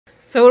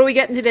So what are we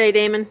getting today,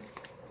 Damon?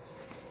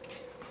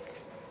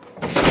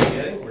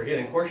 We're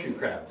getting horseshoe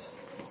crabs.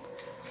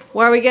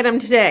 Why are we getting them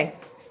today?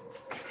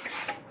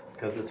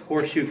 Because it's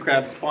horseshoe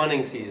crab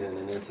spawning season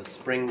and it's a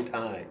spring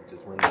tide, which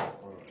is when they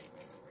spawn.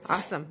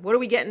 Awesome. What are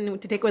we getting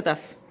to take with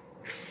us?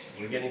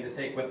 We're getting to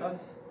take with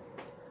us?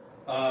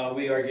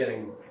 We are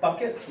getting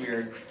buckets, we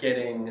are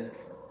getting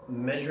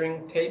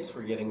measuring tapes,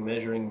 we're getting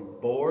measuring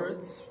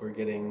boards, we're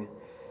getting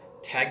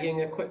tagging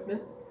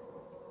equipment,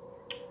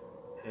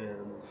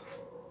 and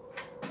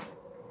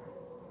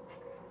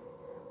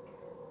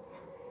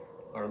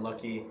our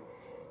lucky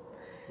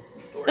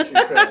horseshoe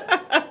crab.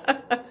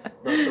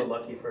 Not so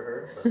lucky for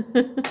her.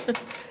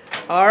 But.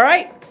 All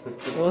right.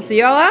 We'll see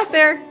y'all out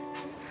there.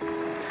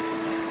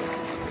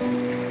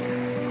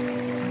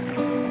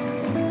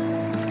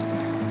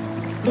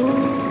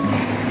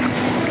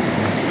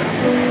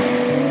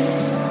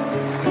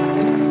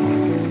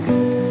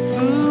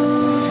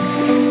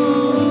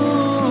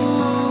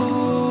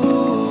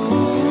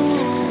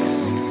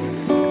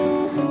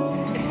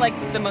 It's like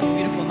the most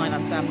beautiful night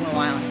on Sapelo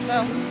Island.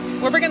 So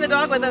we're bringing the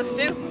dog with us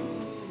too.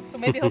 So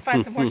maybe he'll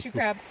find some horseshoe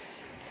crabs.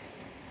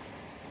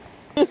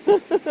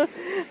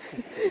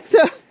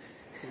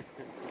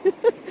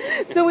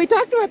 So we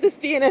talked about this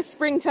being a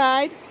spring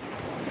tide,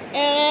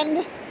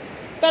 and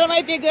thought it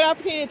might be a good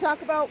opportunity to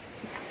talk about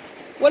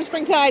what a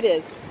spring tide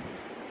is.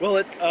 Well,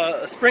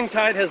 a spring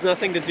tide has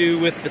nothing to do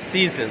with the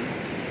season.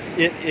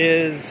 It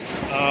is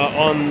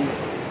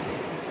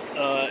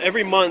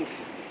every month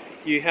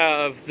you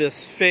have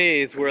this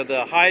phase where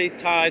the high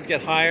tides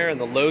get higher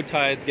and the low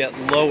tides get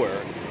lower,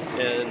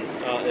 and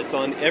it's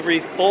on every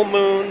full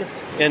moon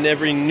and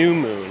every new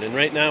moon. And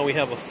right now we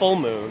have a full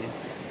moon,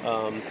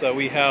 so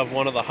we have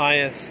one of the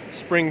highest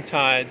spring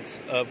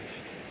tides of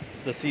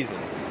the season.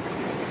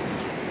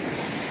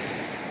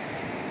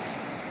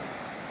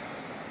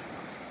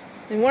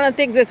 And one of the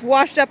things that's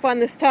washed up on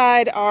this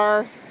tide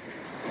are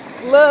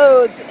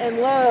loads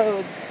and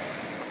loads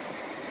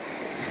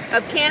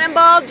of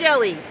cannonball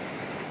jellies.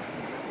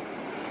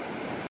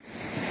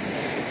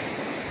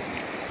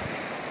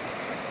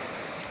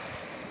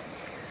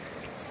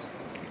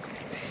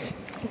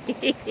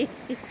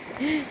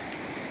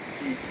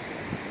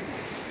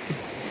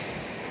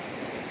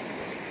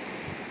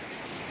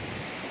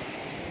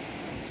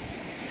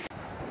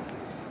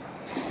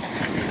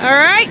 All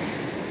right.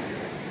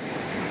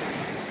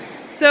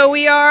 So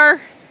we are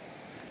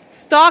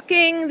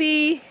stalking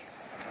the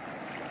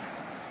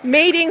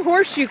mating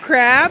horseshoe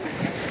crab.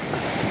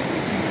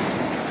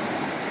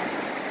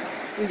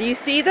 Do you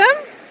see them?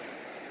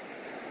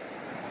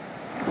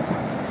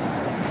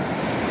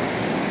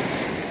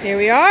 Here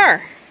we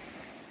are.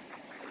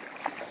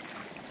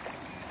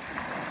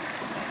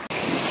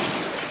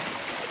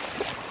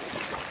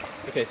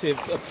 Okay, so you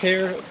have a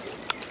pair,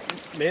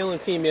 male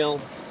and female.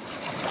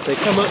 They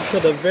come up to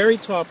the very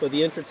top of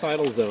the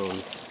intertidal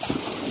zone.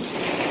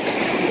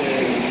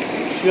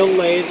 And she'll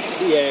lay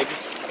the eggs,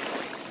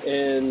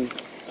 and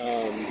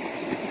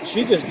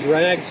she just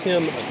drags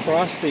him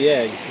across the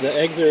eggs. The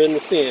eggs are in the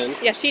sand.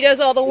 Yeah, she does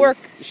all the work.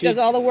 She does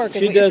all the work.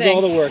 She does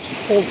all the work. She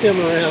pulls him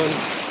around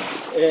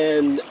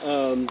and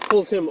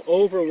pulls him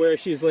over where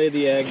she's laid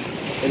the eggs,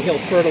 and he'll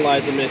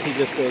fertilize them as he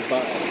just goes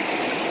by.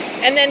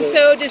 And then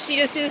so does she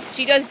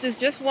does this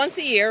just once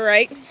a year,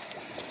 right?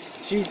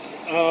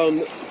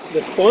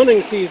 The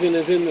spawning season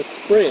is in the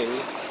spring,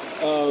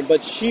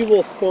 but she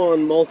will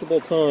spawn multiple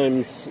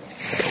times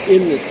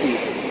in the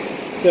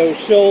season. So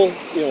she'll,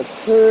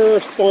 per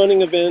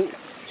spawning event,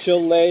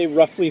 she'll lay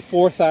roughly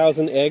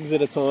 4,000 eggs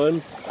at a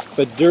time.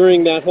 But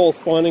during that whole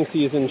spawning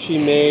season, she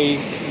may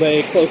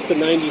lay close to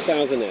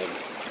 90,000 eggs.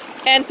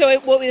 And so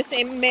it will be the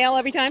same male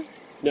every time?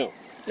 No.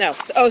 No.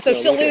 Oh, so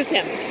she'll lose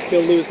him.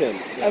 She'll lose him.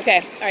 Yeah.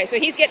 Okay. All right. So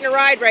he's getting a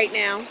ride right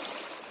now,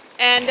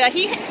 and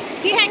he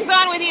hangs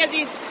on with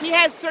he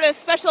has sort of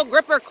special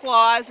gripper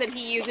claws that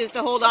he uses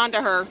to hold on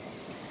to her,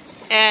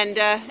 and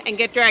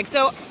get dragged.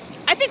 So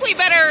I think we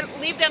better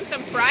leave them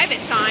some private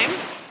time.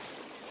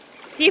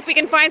 See if we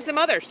can find some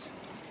others.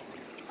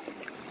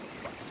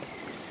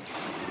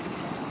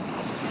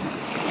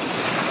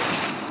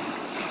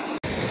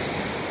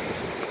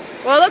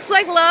 Well, it looks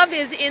like love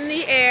is in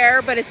the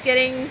air, but it's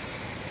getting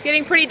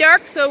pretty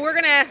dark, so we're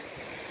gonna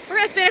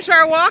finish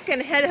our walk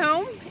and head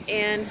home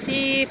and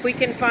see if we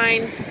can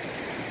find.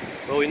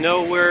 Well, we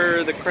know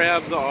where the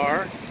crabs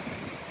are,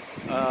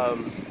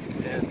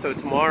 and so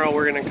tomorrow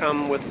we're gonna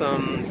come with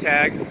some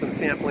tags and some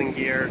sampling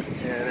gear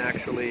and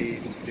actually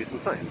do some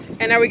science.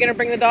 And are we gonna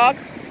bring the dog?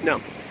 No.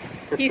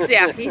 He's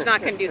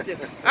not conducive.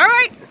 All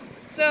right,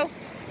 so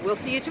we'll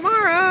see you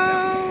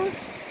tomorrow.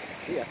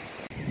 Yeah.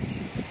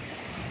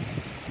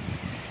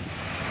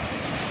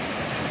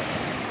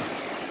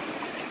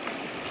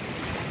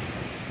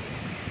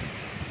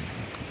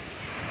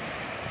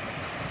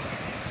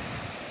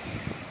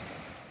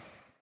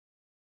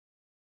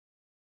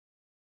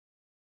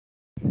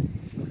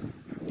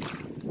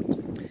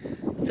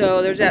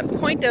 So there's that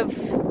point of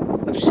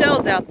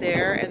shells out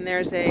there, and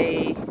there's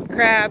a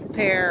crab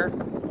pair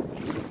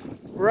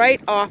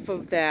right off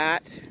of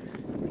that.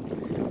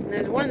 And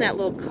there's one in that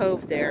little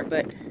cove there,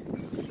 but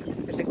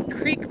there's a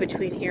creek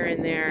between here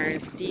and there, and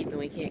it's deep and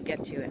we can't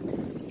get to it.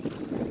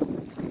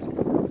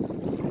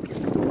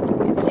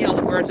 You can see all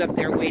the birds up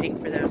there waiting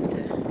for them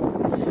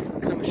to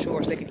come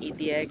ashore so they can eat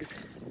the eggs.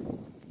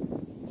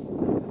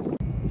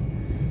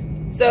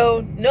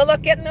 So, no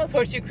luck getting those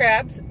horseshoe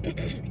crabs.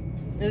 It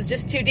was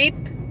just too deep,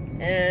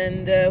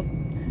 and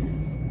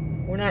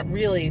we're not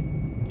really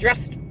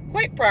dressed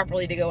quite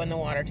properly to go in the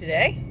water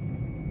today.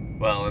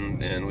 Well,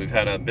 and we've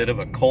had a bit of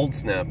a cold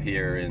snap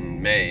here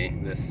in May.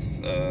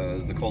 This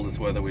is the coldest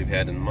weather we've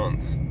had in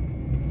months.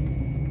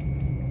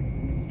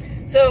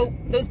 So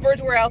those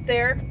birds were out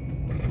there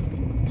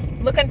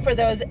looking for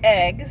those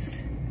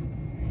eggs,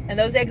 and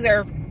those eggs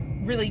are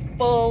really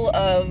full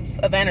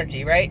of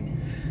energy, right?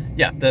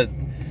 Yeah, the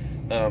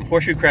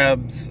horseshoe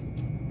crabs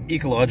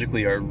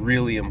ecologically are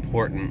really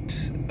important.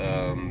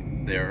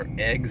 Their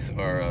eggs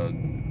are a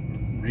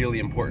really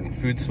important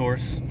food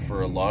source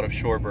for a lot of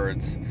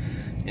shorebirds.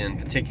 In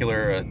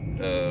particular,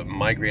 a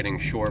migrating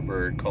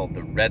shorebird called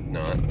the red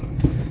knot,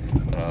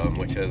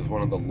 which has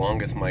one of the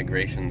longest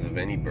migrations of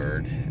any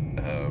bird.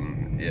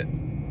 It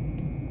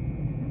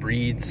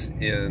breeds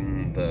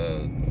in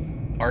the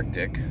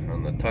Arctic,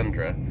 on the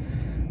tundra,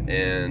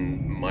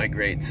 and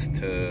migrates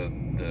to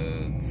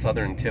the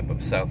southern tip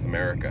of South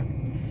America.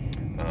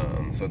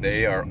 So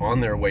they are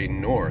on their way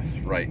north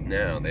right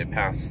now. They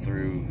pass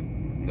through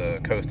the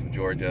coast of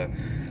Georgia,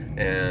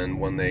 and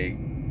when they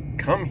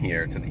come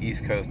here to the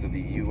east coast of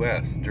the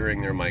US during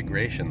their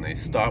migration, they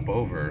stop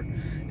over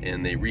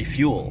and they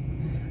refuel,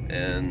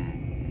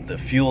 and the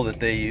fuel that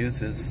they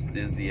use is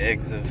the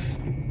eggs of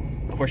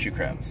horseshoe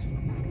crabs.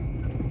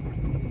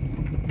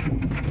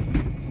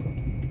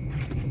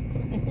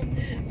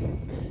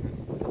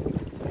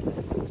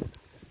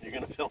 You're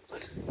gonna film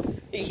this?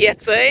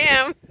 Yes, I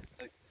am.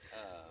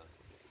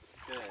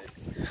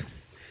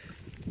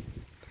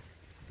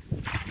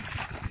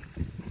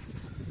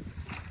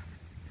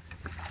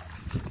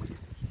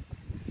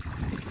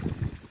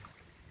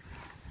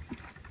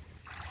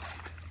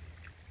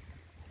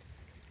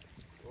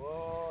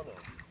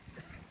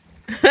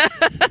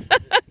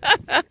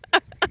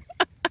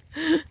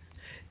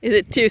 Is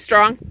it too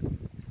strong?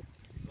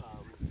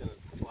 I'm just gonna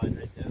slide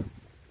right down.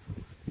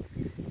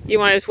 You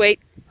want to just wait?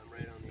 I'm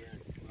right on the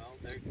edge. Well,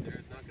 they're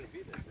not gonna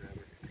be there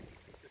forever.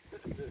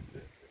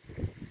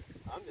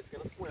 I'm just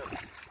gonna swim.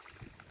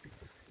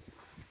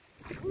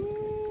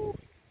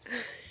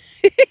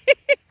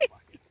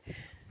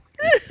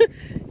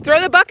 Throw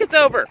the buckets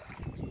over.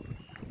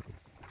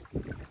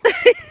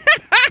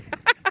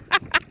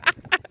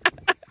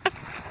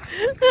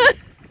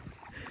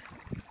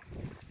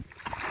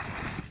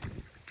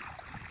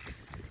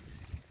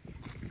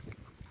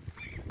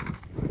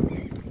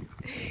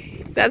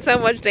 That's how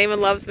much Damon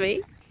loves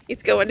me.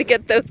 He's going to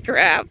get those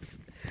crabs.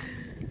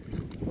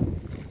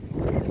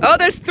 Oh,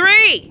 there's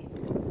 3.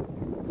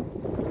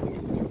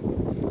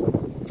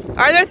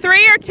 Are there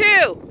 3 or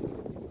 2?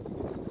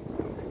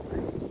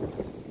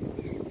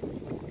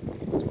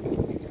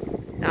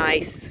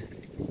 Nice.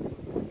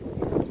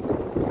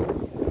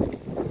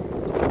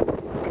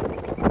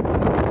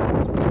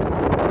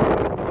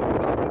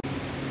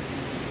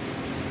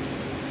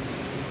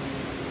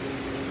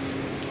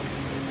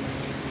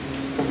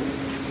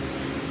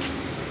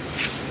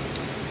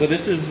 So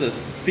this is the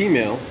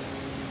female,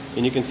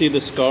 and you can see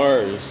the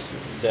scars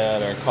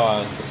that are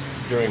caused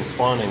during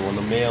spawning when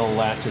the male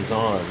latches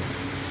on.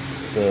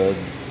 The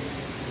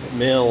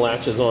male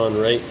latches on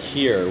right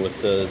here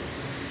with the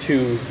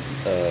 2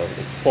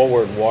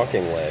 forward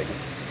walking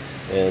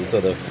legs, and so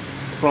the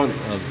front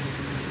of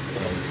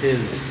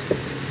his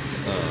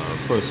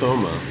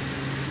prosoma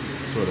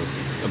sort of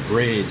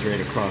abrades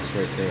right across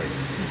right there.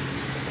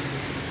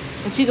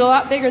 And she's a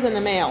lot bigger than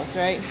the males,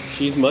 right?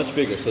 She's much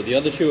bigger. So the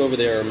other 2 over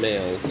there are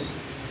males.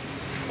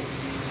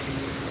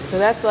 So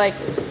that's like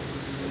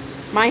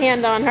my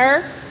hand on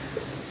her.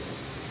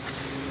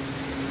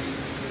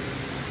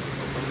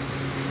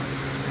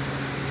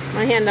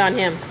 My hand on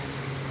him.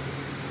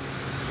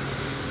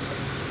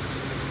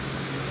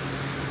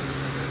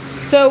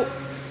 So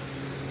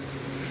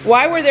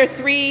why were there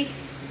three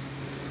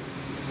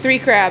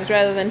crabs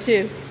rather than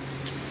 2?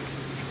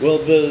 Well,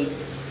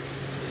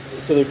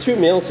 so there are 2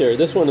 males here.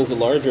 This one is the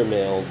larger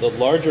male. The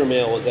larger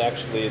male was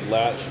actually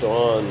latched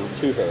on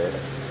to her,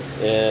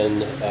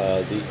 and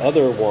the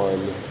other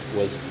one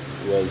was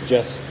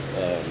just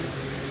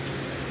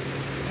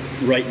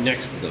right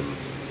next to them.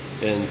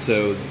 And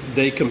so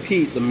they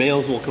compete. The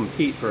males will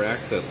compete for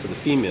access to the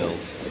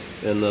females,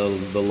 and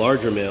the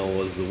larger male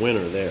was the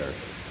winner there.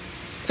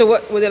 So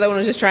what? The other one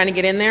was just trying to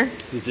get in there?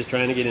 He was just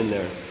trying to get in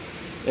there,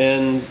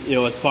 and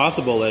it's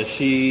possible as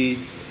she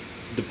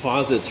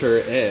deposits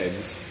her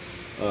eggs.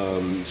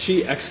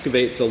 She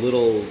excavates a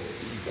little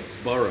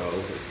burrow,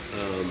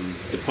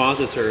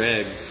 deposits her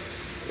eggs,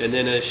 and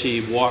then as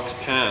she walks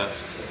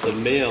past, the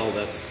male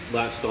that's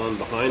latched on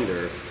behind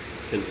her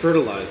can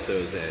fertilize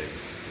those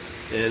eggs.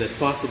 And it's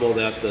possible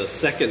that the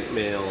second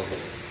male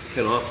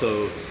can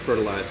also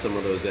fertilize some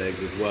of those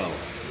eggs as well.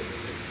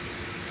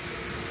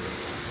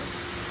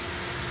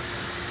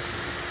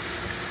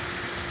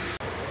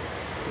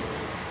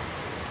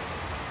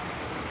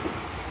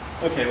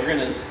 Okay, we're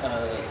going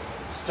to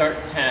start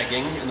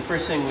tagging, and the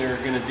first thing we're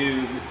going to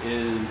do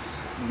is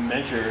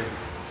measure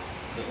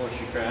the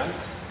horseshoe crabs.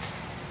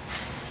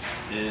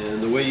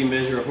 And the way you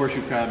measure a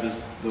horseshoe crab is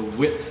the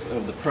width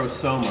of the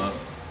prosoma,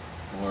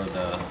 or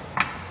the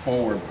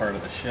forward part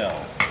of the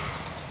shell.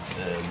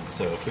 And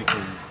so if we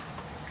can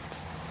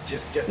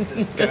just get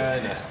this guy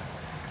to,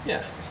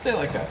 yeah, stay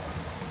like that.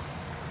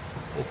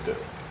 That's good.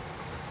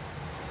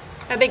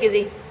 How big is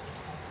he?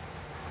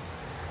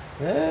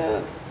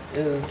 That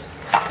is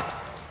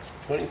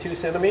 22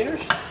 centimeters.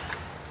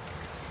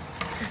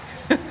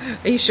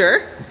 Are you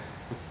sure?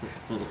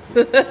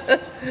 A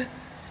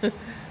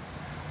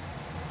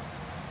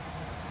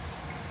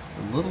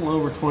little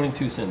over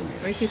 22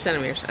 centimeters. 22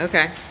 centimeters,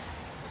 okay.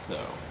 So,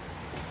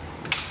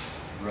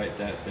 write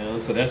that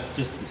down. So that's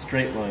just the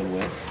straight line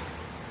width.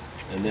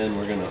 And then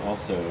we're going to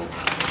also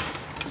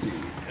see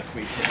if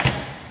we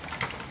can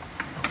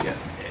get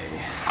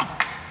a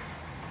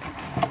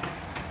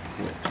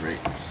width right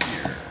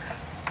here.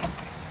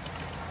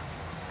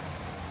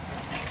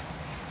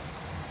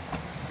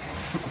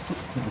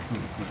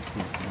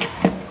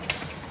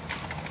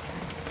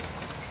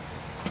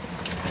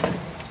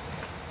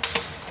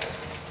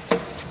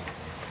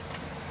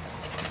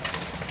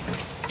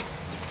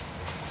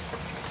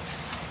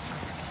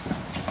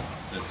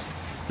 That's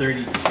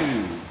 32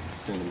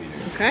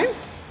 centimeters. Okay.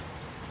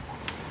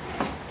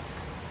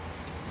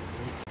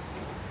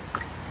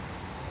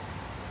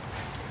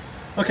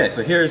 Okay,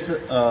 so here's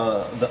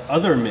the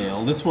other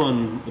male. This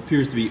one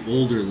appears to be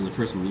older than the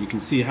first one. You can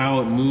see how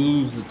it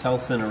moves the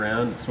telson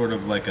around. It's sort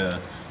of like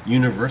a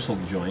universal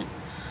joint.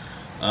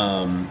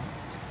 And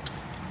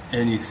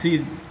you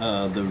see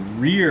the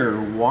rear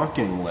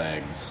walking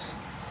legs.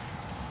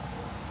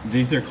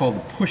 These are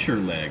called pusher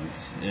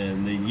legs,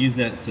 and they use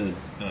that to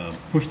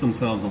push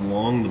themselves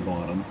along the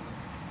bottom.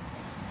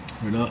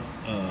 They're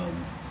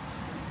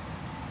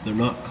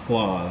not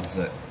claws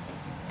that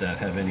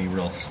have any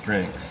real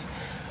strength.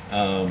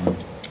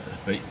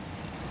 But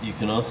you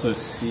can also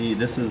see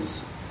this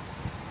is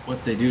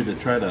what they do to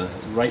try to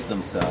right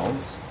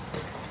themselves.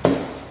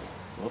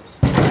 Whoops.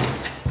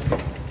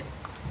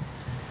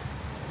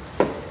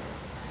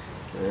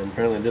 And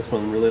apparently this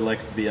one really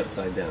likes to be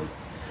upside down.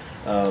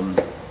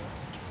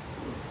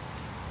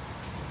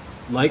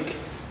 Like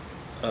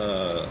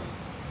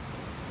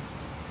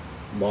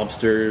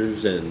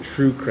lobsters and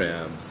shrew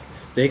crabs,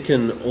 they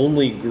can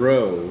only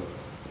grow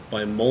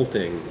by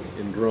molting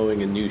and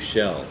growing a new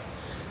shell.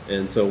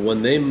 And so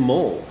when they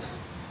molt,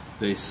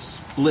 they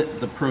split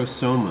the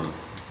prosoma,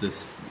 the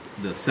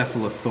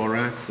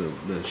cephalothorax,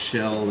 of the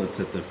shell that's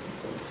at the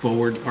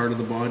forward part of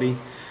the body.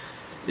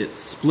 It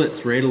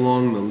splits right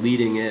along the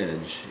leading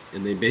edge,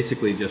 and they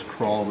basically just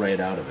crawl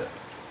right out of it.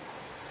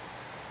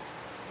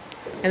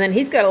 And then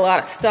he's got a lot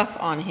of stuff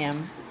on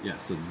him. Yeah,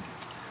 so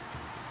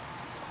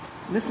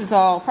This is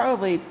all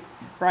probably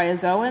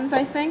bryozoans,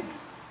 I think,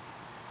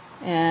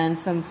 and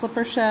some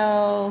slipper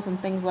shells and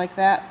things like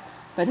that.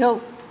 But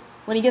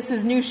when he gets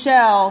his new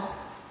shell,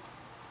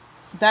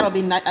 that'll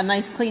be a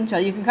nice clean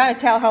shell. You can kind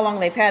of tell how long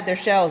they've had their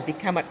shells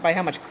by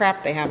how much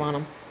crap they have on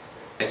them.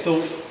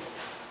 So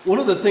one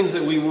of the things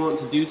that we want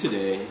to do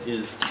today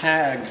is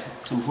tag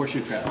some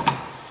horseshoe crabs.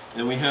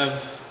 And we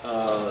have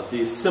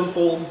these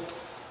simple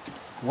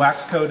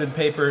wax-coated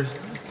paper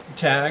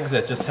tags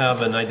that just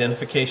have an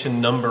identification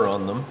number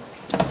on them.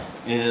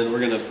 And we're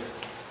going to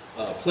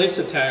place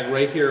a tag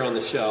right here on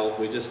the shell.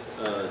 We just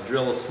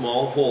drill a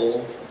small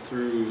hole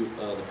through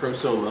the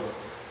prosoma,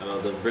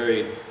 the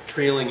very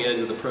trailing edge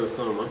of the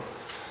prosoma,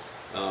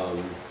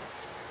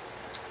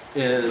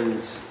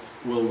 and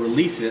we'll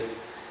release it.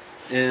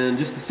 And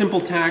just a simple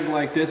tag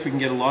like this, we can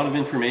get a lot of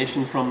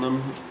information from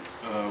them.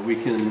 We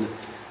can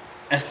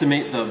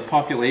estimate the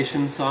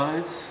population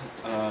size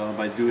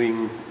by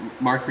doing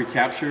mark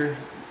recapture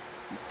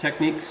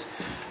techniques.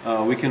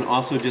 We can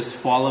also just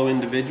follow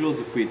individuals.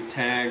 If we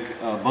tag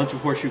a bunch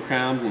of horseshoe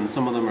crabs and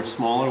some of them are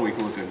smaller, we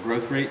can look at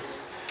growth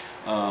rates.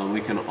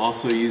 We can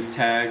also use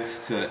tags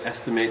to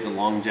estimate the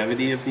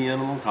longevity of the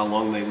animals, how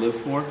long they live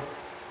for.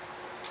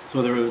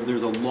 So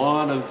there's a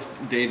lot of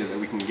data that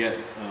we can get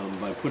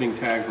by putting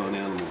tags on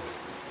animals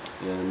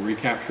and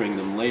recapturing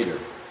them later.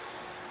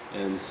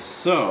 And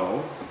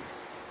so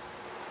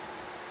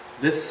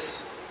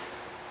this,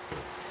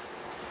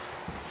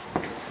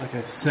 like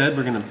I said,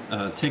 we're going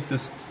to take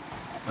this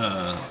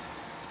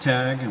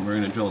tag and we're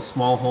going to drill a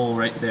small hole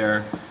right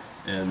there,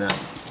 and that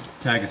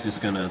tag is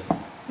just going to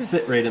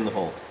fit right in the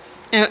hole.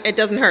 It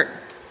doesn't hurt.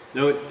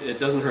 No, it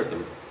doesn't hurt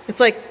them. It's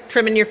like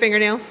trimming your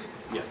fingernails?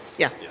 Yes.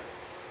 Yeah.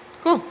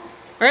 Cool. All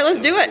right, let's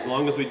do it. As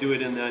long as we do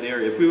it in that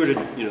area. If we were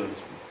to,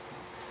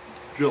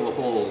 drill a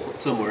hole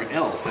somewhere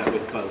else, that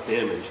would cause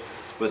damage.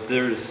 But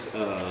there's,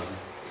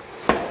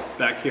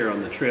 back here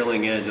on the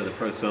trailing edge of the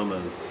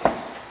prosomas,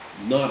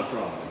 not a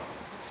problem.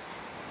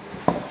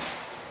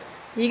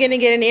 You're going to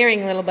get an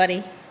earring, little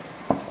buddy.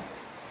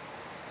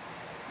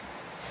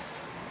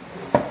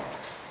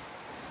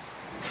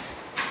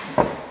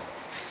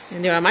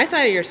 And do it on my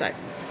side or your side?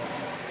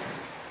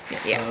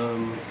 Yeah.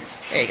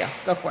 There you go.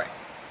 Go for it.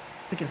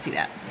 We can see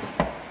that.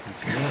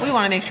 We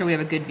want to make sure we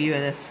have a good view of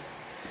this.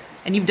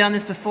 And you've done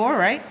this before,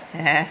 right?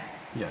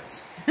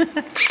 Yes.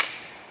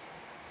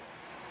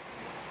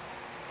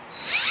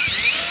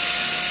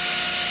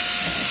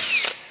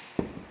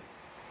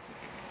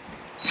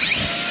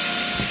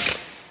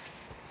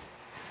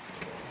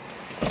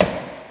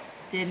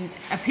 Didn't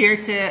appear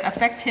to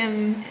affect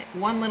him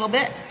one little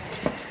bit.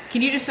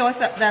 Can you just show us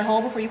that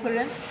hole before you put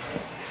it in?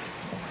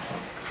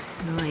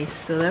 Nice,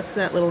 so that's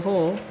that little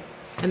hole.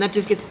 And that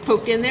just gets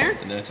poked in there?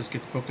 And that just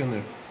gets poked in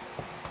there.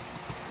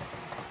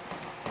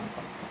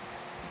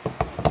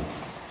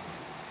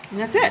 And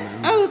that's it.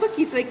 Oh, look,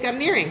 he's like got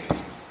an earring.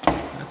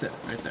 That's it,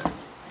 right there.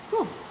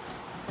 Cool.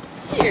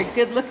 You're a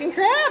good looking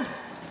crab.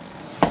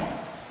 All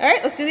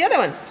right, let's do the other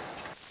ones.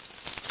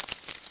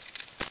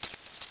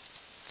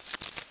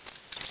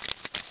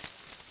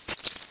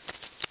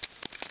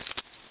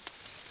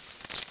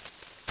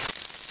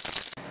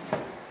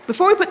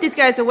 Before we put these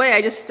guys away,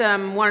 I just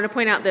wanted to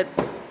point out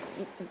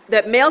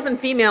that males and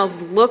females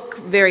look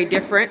very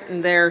different,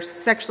 and they're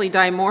sexually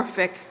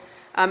dimorphic.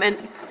 And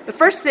the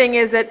first thing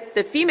is that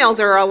the females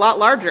are a lot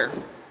larger.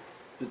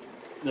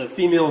 The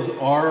females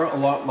are a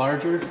lot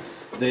larger.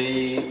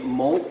 They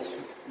molt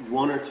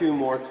 1 or 2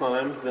 more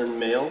times than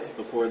males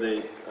before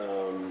they,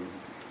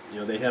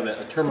 they have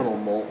a terminal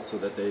molt so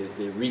that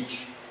they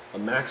reach a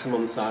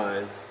maximum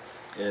size.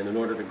 And in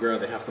order to grow,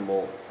 they have to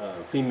molt.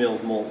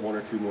 Females molt 1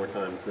 or 2 more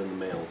times than the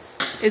males.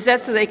 Is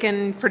that so they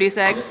can produce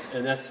eggs?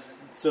 And that's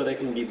so they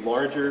can be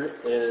larger,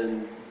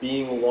 and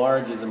being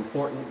large is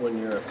important when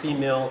you're a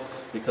female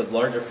because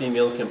larger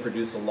females can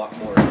produce a lot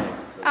more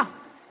eggs than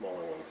smaller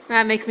ones.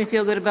 That makes me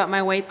feel good about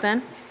my weight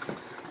then.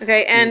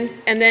 Okay,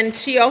 and then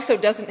she also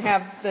doesn't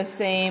have the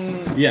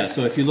same... Yeah,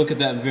 so if you look at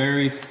that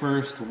very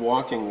first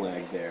walking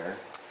leg there,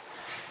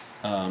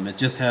 it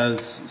just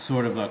has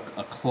sort of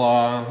a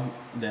claw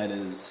that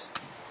is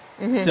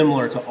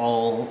similar to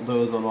all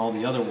those on all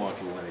the other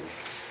walking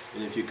legs.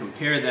 And if you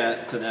compare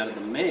that to that of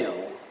the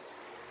male,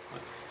 I'll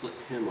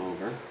flip him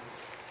over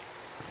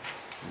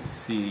and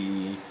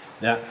see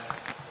that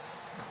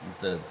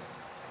the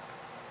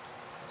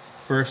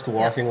first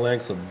walking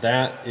leg, so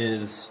that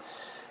is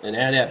an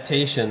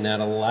adaptation that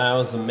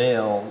allows a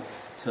male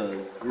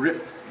to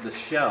grip the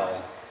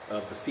shell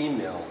of the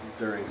female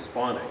during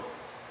spawning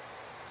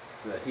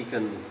so that he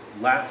can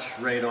latch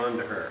right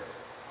onto her.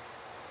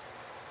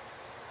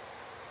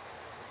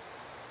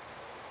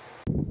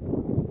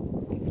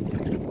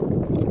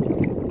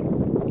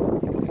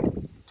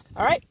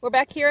 All right, we're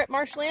back here at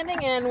Marsh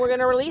Landing, and we're going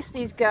to release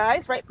these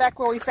guys right back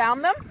where we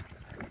found them.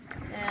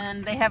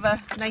 And they have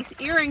a nice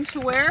earring to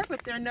wear,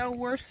 but they're no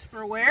worse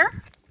for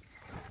wear.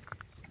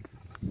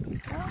 You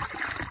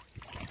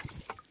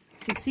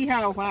can see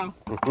how, wow,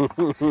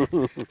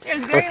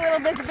 there's very little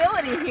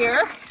visibility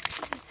here.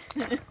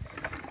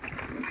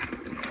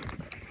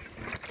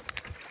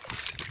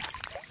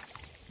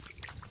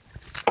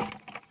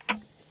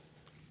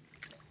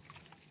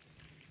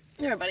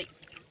 Here, buddy.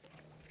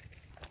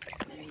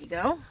 There you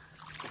go.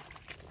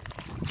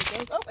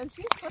 Oh, and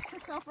she's flipped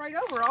herself right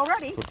over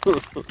already.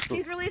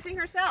 She's releasing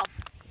herself.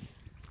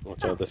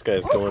 Watch out, this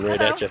guy's going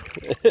right at you.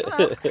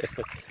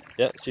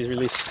 Yeah, she's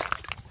released.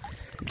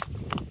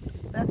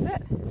 That's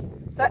it.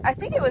 So I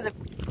think it was a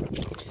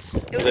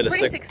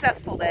pretty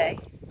successful day.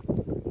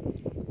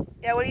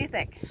 Yeah, what do you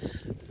think?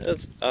 It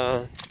was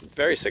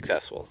very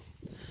successful.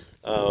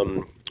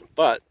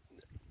 But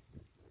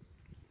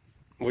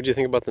what do you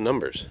think about the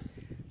numbers?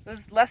 It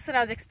was less than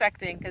I was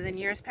expecting, because in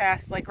years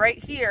past, like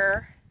right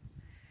here,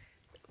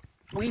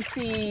 we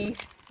see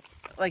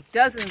like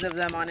dozens of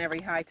them on every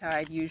high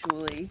tide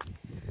usually.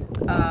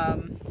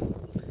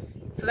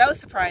 So that was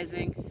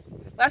surprising.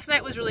 Last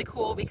night was really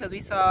cool because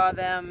we saw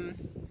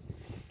them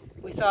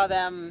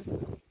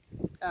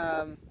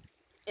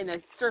in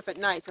the surf at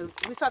night. So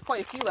we saw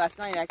quite a few last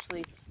night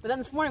actually. But then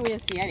this morning we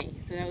didn't see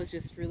any. So that was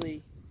just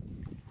really,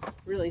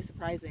 really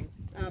surprising.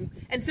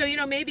 And so,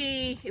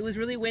 maybe it was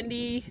really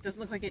windy. It doesn't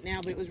look like it now,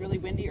 but it was really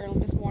windy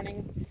early this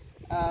morning.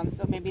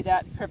 So maybe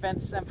that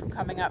prevents them from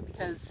coming up,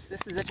 because this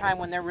is a time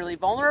when they're really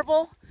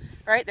vulnerable,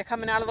 right? They're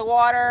coming out of the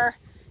water,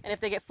 and if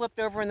they get flipped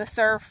over in the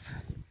surf,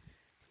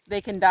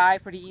 they can die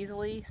pretty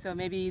easily. So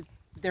maybe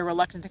they're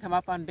reluctant to come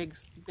up on big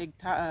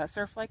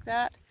surf like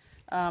that.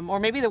 Or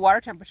maybe the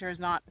water temperature is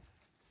not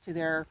to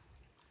their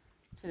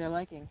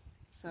liking.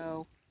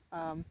 So,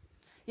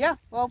 yeah,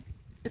 well,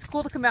 it's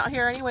cool to come out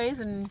here anyways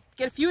and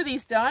get a few of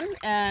these done.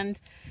 And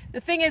the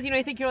thing is,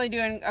 I think you're only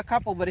doing a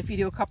couple, but if you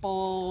do a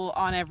couple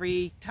on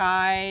every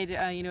tide,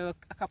 a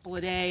couple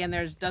a day, and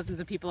there's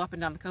dozens of people up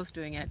and down the coast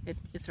doing it,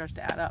 it starts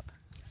to add up.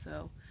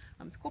 So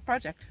it's a cool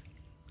project.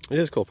 It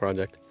is a cool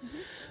project.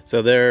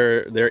 So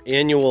their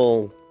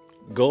annual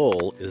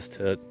goal is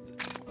to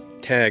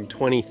tag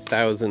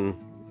 20,000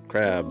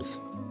 crabs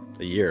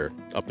a year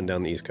up and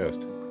down the East Coast.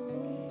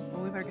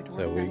 Well, we better get to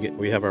work. So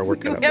we have our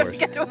work cut out for us.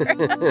 Get to work.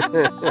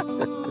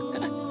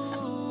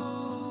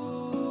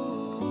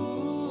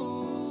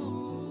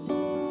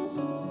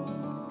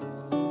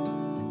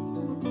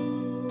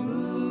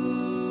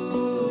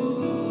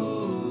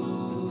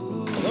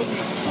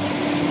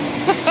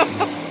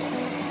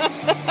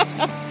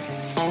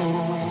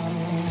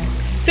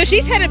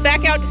 she's headed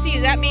back out to sea.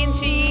 Does that mean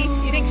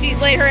you think she's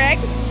laid her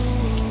eggs?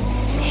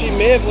 She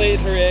may have laid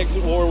her eggs,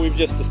 or we've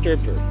just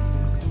disturbed her.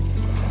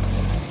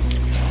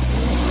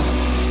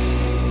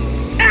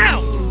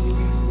 Ow!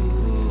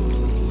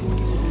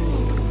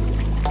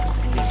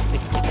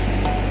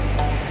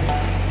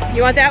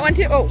 You want that one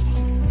too? Oh.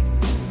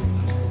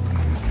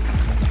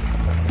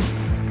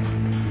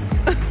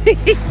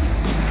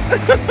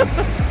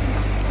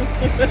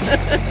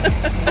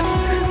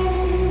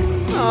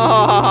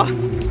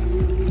 Oh.